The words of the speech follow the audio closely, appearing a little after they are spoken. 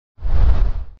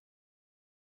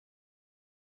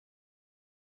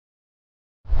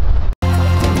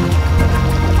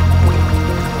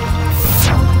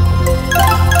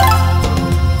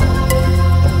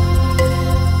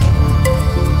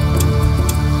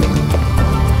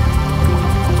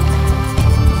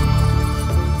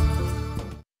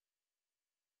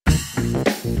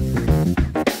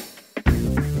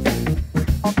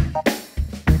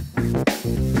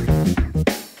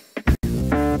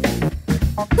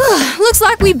looks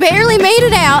like we barely made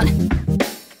it out.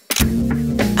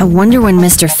 I wonder when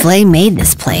Mr. Flay made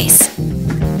this place.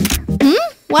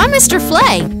 Why Mr.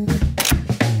 Flay?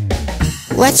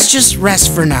 Let's just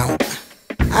rest for now.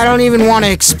 I don't even want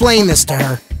to explain this to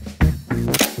her.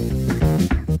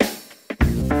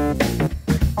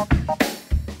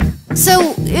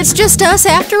 So, it's just us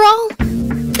after all?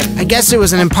 I guess it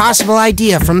was an impossible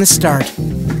idea from the start.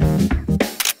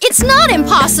 It's not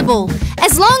impossible!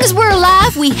 As long as we're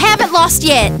alive, we haven't lost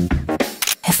yet.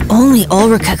 If only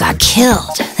Ulrika got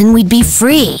killed, then we'd be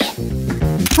free.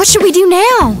 What should we do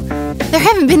now? There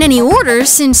haven't been any orders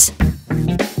since...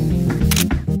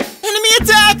 Enemy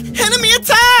attack! Enemy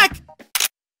attack!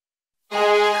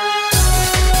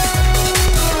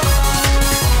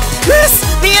 Miss!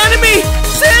 The enemy!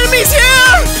 The enemy's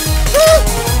here!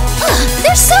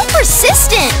 They're so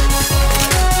persistent!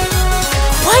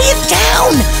 Quiet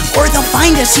down, or they'll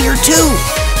find us here too.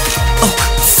 Oh,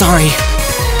 sorry.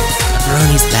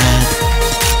 Pepperoni's bad.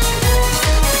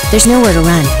 There's nowhere to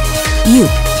run. You,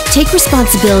 take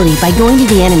responsibility by going to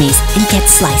the enemies and get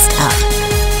sliced up.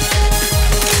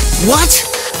 What?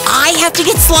 I have to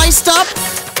get sliced up?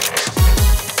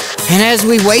 And as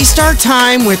we waste our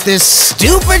time with this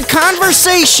stupid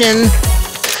conversation...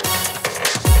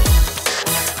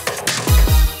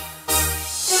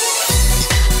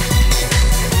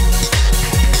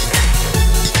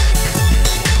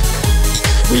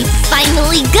 We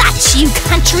finally got you,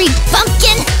 country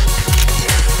bumpkin!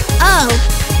 Oh.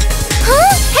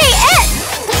 Huh? Hey, Ed!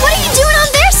 What are you doing on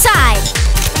their side?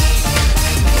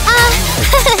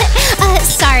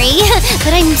 Sorry,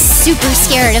 but I'm super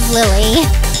scared of Lily.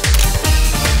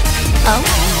 Oh?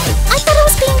 I thought I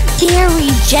was being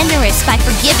very generous by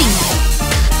forgiving you.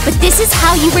 But this is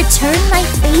how you return my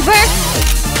favor?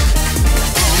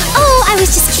 Oh, I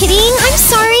was just kidding. I'm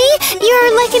sorry.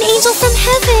 You're like an angel from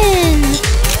heaven.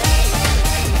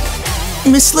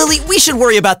 Miss Lily, we should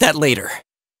worry about that later.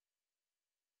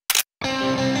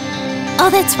 Oh,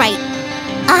 that's right.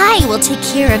 I will take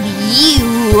care of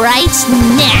you right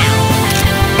now.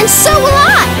 And so will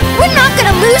I. We're not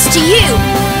gonna lose to you.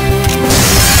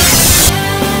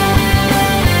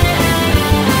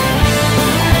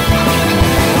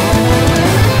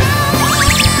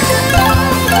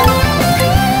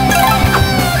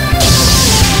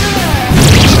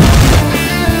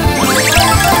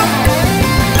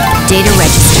 Data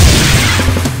register.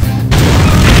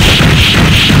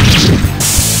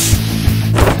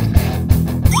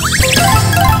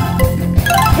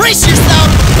 Brace yourself!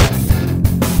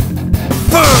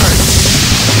 Verge!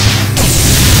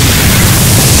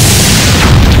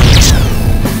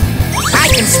 I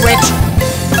can switch.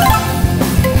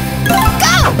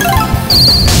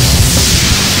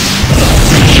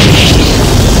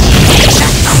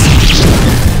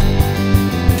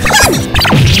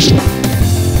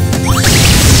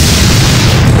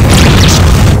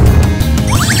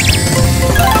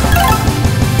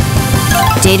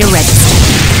 Data register.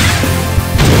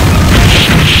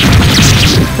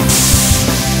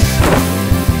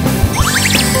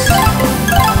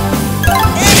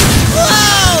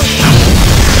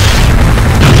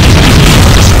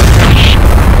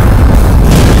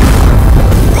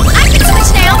 I can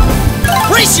switch now.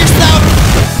 Brace yourself!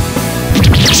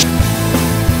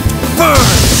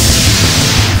 Burn!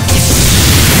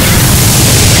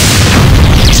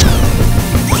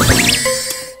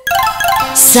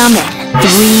 Summon. 3.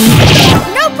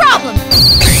 No problem.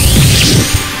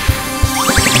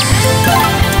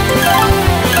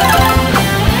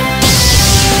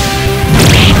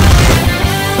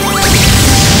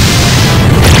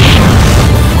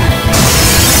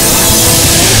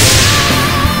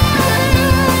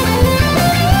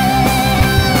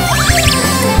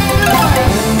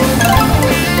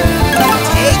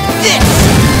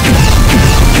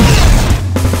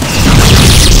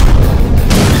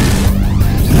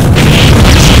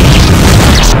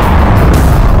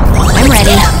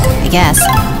 Guess.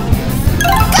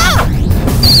 Go!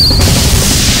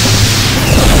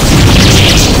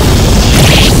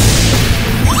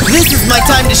 This is my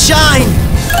time to shine!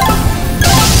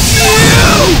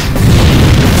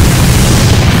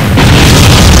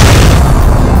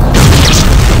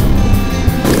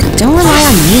 Don't rely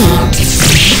on me.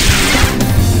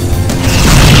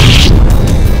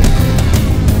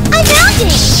 I'm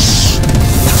mounting!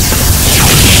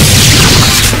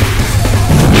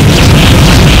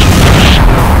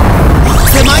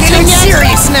 Am I getting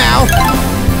serious now?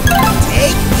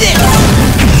 Take this!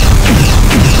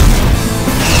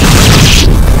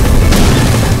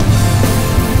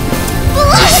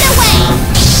 Blow it away!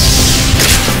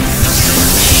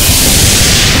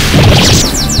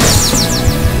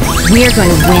 We're going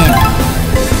to win.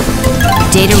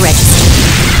 Data register.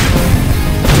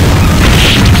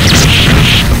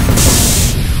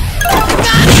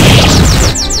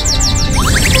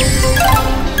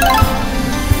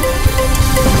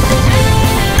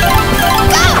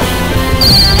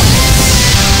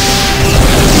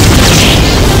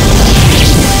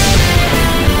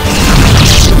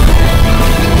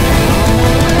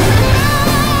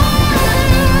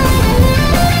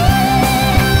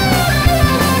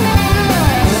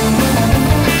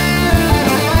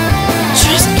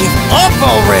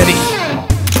 Already!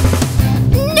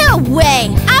 No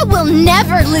way! I will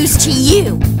never lose to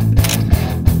you!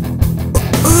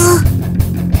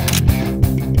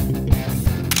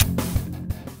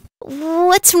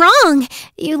 What's wrong?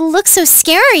 You look so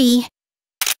scary.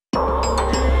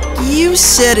 You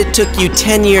said it took you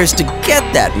 10 years to get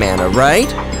that mana,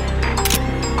 right?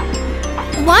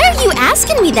 Why are you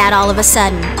asking me that all of a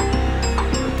sudden?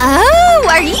 Oh,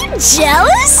 are you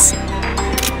jealous?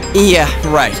 Yeah,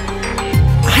 right.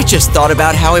 I just thought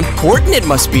about how important it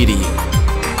must be to you.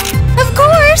 Of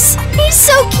course! He's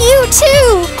so cute,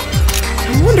 too!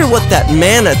 I wonder what that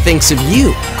mana thinks of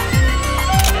you.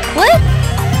 What?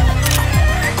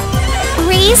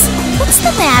 Raze, what's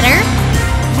the matter?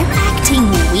 You're acting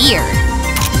weird.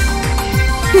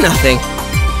 Nothing.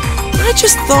 I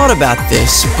just thought about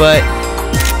this, but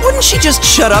wouldn't she just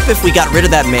shut up if we got rid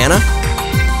of that mana?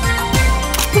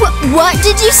 What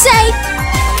did you say?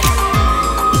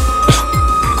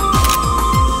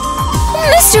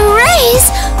 Mr. Raze,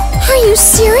 are you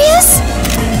serious?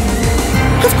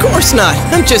 Of course not.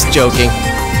 I'm just joking.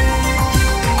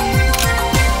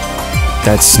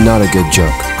 That's not a good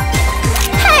joke.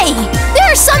 Hey, there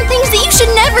are some things that you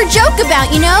should never joke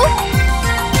about, you know?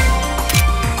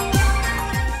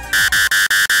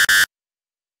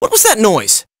 What was that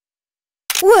noise?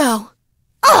 Whoa.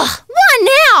 Ugh,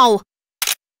 what now?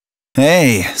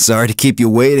 Hey, sorry to keep you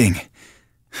waiting.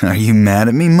 Are you mad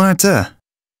at me, Marta?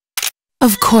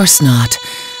 Of course not.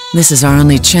 This is our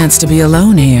only chance to be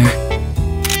alone here.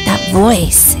 That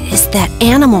voice is that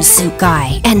animal suit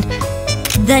guy, and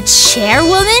The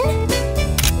chairwoman?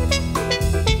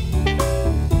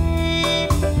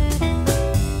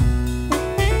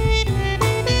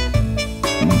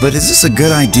 But is this a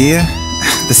good idea?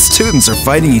 The students are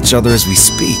fighting each other as we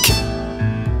speak.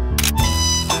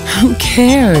 Who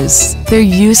cares? They're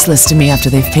useless to me after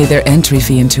they've paid their entry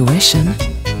fee and tuition.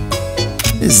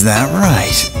 Is that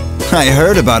right? I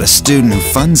heard about a student who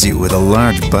funds you with a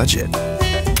large budget.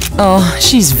 Oh,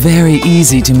 she's very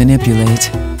easy to manipulate.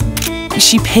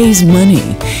 She pays money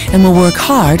and will work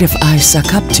hard if I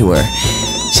suck up to her.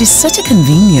 She's such a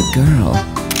convenient girl.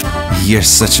 You're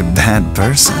such a bad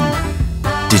person.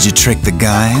 Did you trick the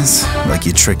guys, like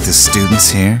you tricked the students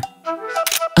here?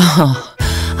 Oh,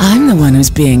 I'm the one who's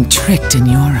being tricked in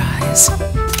your eyes.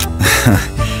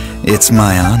 It's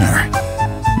my honor.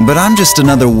 But I'm just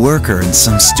another worker in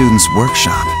some student's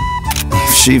workshop.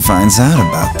 If she finds out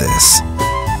about this...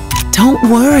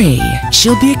 Don't worry,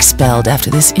 she'll be expelled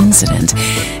after this incident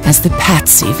as the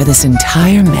patsy for this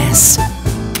entire mess.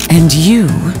 And you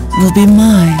will be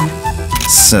mine.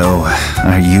 So,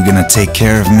 are you gonna take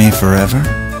care of me forever?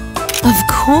 Of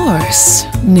course.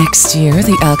 Next year,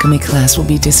 the alchemy class will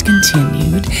be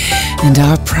discontinued, and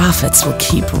our profits will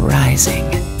keep rising.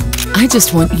 I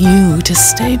just want you to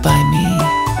stay by me.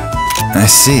 I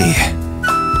see.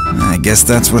 I guess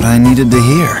that's what I needed to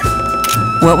hear.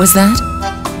 What was that?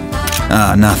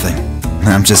 Nothing.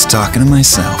 I'm just talking to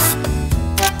myself.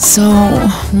 So,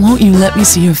 won't you let me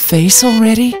see your face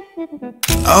already?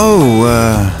 Oh,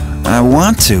 I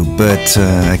want to, but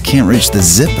I can't reach the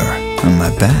zipper on my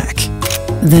back.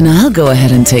 Then I'll go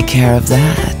ahead and take care of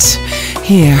that.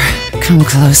 Here, come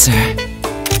closer.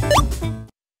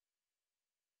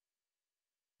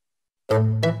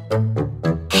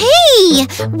 Hey!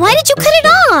 Why did you cut it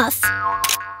off?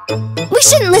 We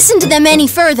shouldn't listen to them any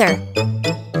further.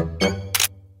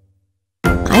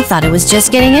 I thought it was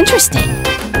just getting interesting.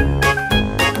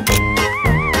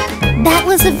 That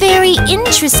was a very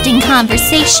interesting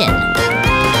conversation.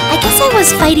 I guess I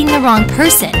was fighting the wrong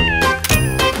person.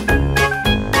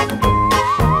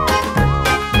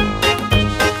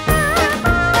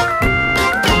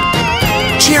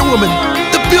 Chairwoman,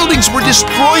 the buildings were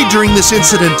destroyed during this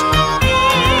incident.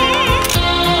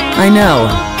 I know.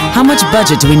 How much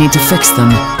budget do we need to fix them?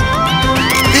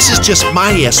 This is just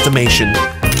my estimation.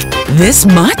 This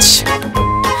much?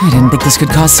 I didn't think this could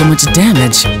cause so much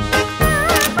damage.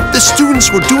 The students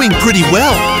were doing pretty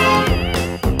well.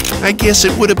 I guess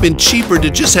it would have been cheaper to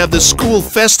just have the school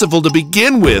festival to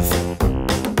begin with.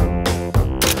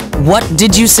 What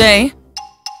did you say?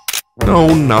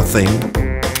 Oh, nothing.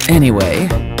 Anyway,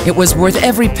 It was worth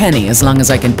every penny as long as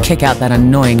I can kick out that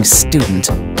annoying student.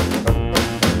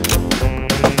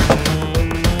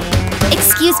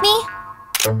 Excuse me?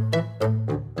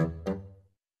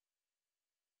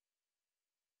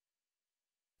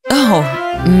 Oh,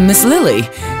 Miss Lily,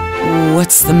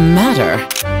 what's the matter?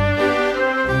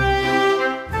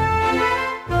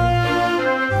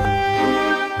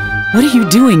 What are you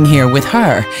doing here with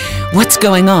her? What's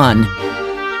going on?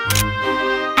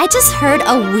 I just heard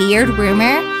a weird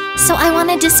rumor, so I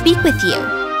wanted to speak with you.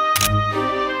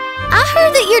 I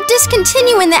heard that you're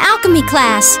discontinuing the alchemy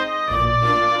class.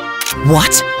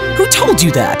 What? Who told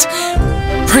you that?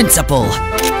 Principal!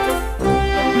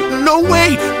 No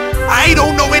way! I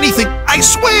don't know anything, I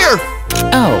swear!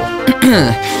 Oh,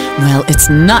 well, it's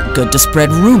not good to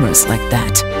spread rumors like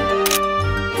that.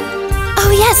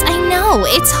 Oh yes, I know,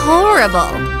 it's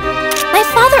horrible. My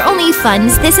father only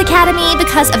funds this academy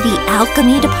because of the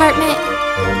alchemy department.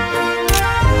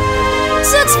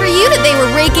 Sucks for you that they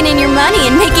were raking in your money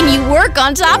and making you work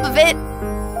on top of it.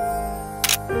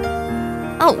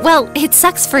 Oh, well, it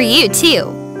sucks for you,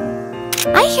 too.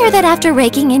 I hear that after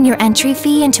raking in your entry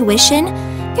fee and tuition,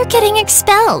 you're getting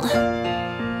expelled.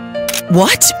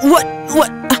 What? What?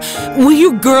 Were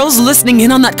you girls listening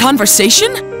in on that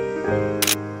conversation?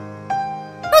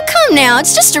 Oh, come now,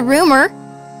 it's just a rumor.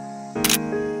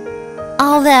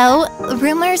 Although,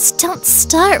 rumors don't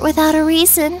start without a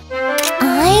reason.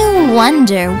 I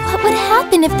wonder what would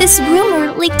happen if this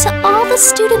rumor leaked to all the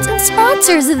students and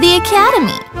sponsors of the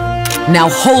academy. Now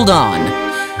hold on.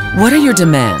 What are your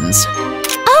demands?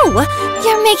 Oh,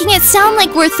 you're making it sound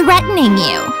like we're threatening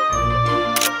you.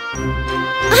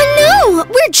 No,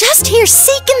 we're just here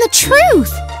seeking the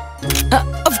truth.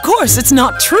 Of course, it's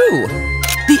not true.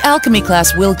 The alchemy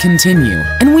class will continue,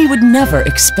 and we would never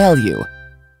expel you.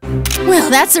 Well,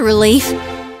 that's a relief.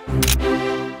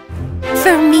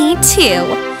 For me, too.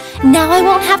 Now I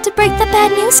won't have to break the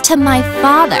bad news to my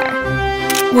father.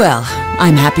 Well,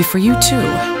 I'm happy for you, too.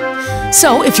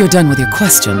 So, if you're done with your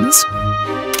questions...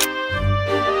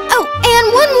 Oh,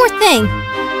 and one more thing.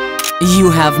 You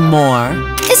have more?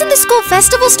 Isn't the school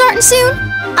festival starting soon?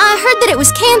 I heard that it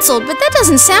was canceled, but that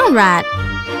doesn't sound right.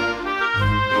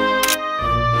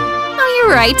 Oh,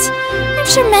 you're right. I'm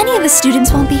sure many of the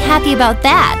students won't be happy about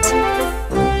that.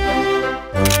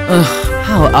 Ugh,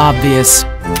 how obvious.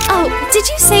 Oh, did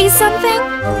you say something?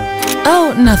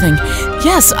 Oh, nothing.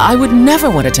 Yes, I would never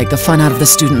want to take the fun out of the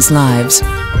students' lives.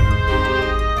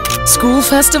 School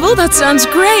festival? That sounds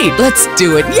great. Let's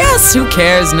do it. Yes, who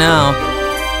cares now?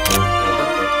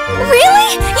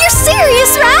 Really? You're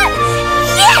serious, right?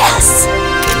 Yes!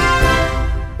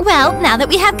 Well, now that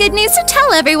we have good news to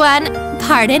tell everyone,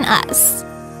 pardon us.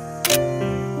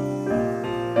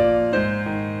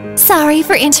 Sorry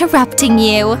for interrupting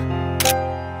you.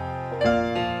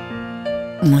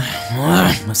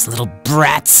 Those little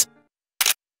brats.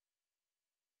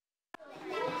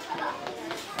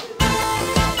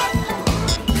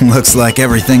 Looks like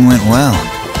everything went well.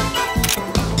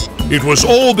 It was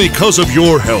all because of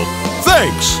your help.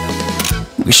 Thanks!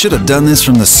 We should have done this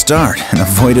from the start and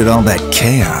avoided all that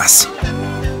chaos.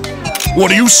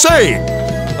 What are you saying?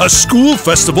 A school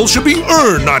festival should be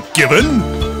earned, not given.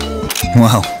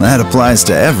 Well, that applies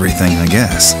to everything, I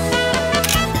guess.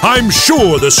 I'm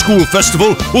sure the school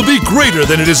festival will be greater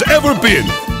than it has ever been.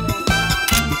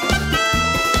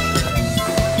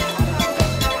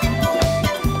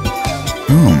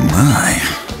 Oh my,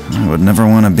 I would never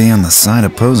want to be on the side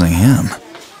opposing him.